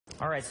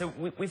All right, so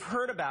we've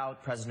heard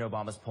about President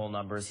Obama's poll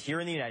numbers here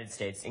in the United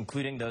States,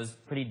 including those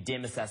pretty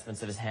dim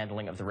assessments of his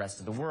handling of the rest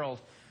of the world.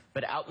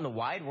 But out in the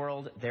wide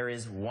world, there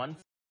is one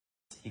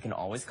you can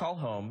always call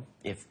home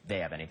if they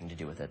have anything to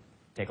do with it.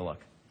 Take a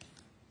look.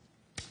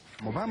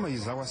 Obama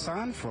is our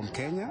son from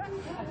Kenya.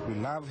 We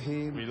love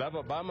him. We love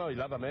Obama. We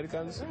love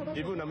Americans.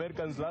 Even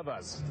Americans love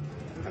us.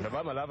 And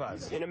Obama loves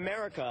us. In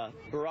America,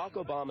 Barack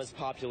Obama's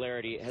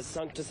popularity has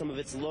sunk to some of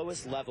its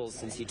lowest levels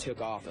since he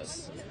took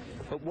office.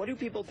 But what do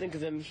people think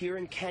of him here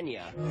in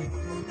Kenya?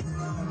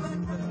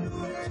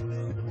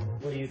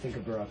 What do you think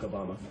of Barack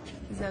Obama?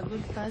 He's a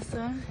good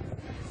person.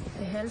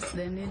 He helps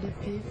the needy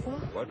people.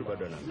 What about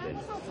Donald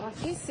Trump?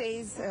 He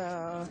says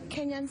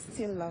Kenyans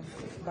still love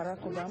Barack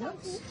Obama,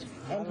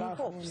 and he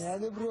hopes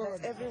that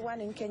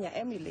everyone in Kenya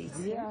emulates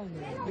him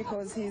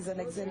because he's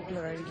an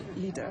exemplary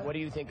leader. What do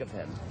you think of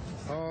him?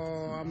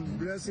 I'm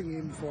blessing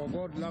him for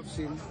God loves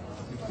him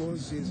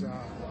because he's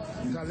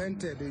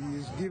talented.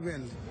 He's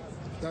given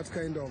that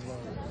kind of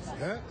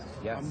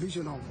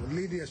ambition of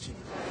leadership.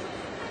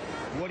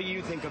 What do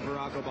you think of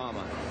Barack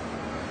Obama?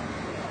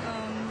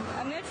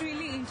 I'm not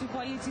really into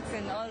politics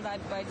and all that,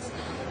 but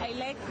I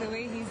like the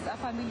way he's a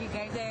family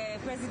guy. The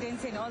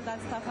presidency and all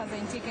that stuff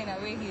hasn't taken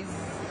away his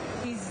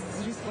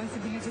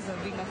responsibilities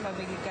of being a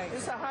family guy.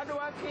 He's a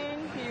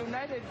hardworking, he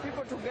united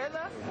people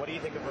together. What do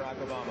you think of Barack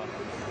Obama?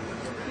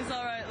 He's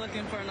all right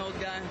looking for an old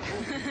guy.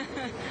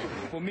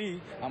 For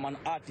me, I'm an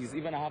artist.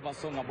 Even I have a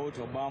song about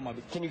Obama.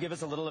 Can you give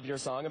us a little of your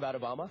song about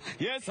Obama?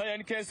 Yes,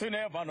 in case you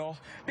never know,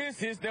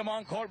 this is the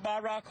man called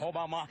Barack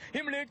Obama.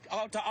 Him lived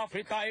out of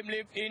Africa, him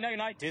lived in the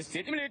United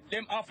States. Him lived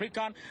them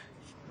African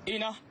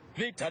in a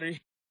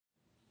victory.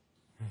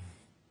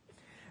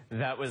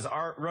 That was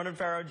our Ronan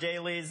Farrow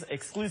Dailies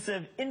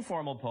exclusive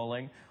informal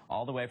polling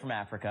all the way from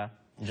Africa.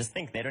 And just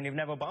think, they don't even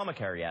have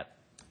Obamacare yet.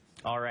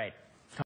 All right.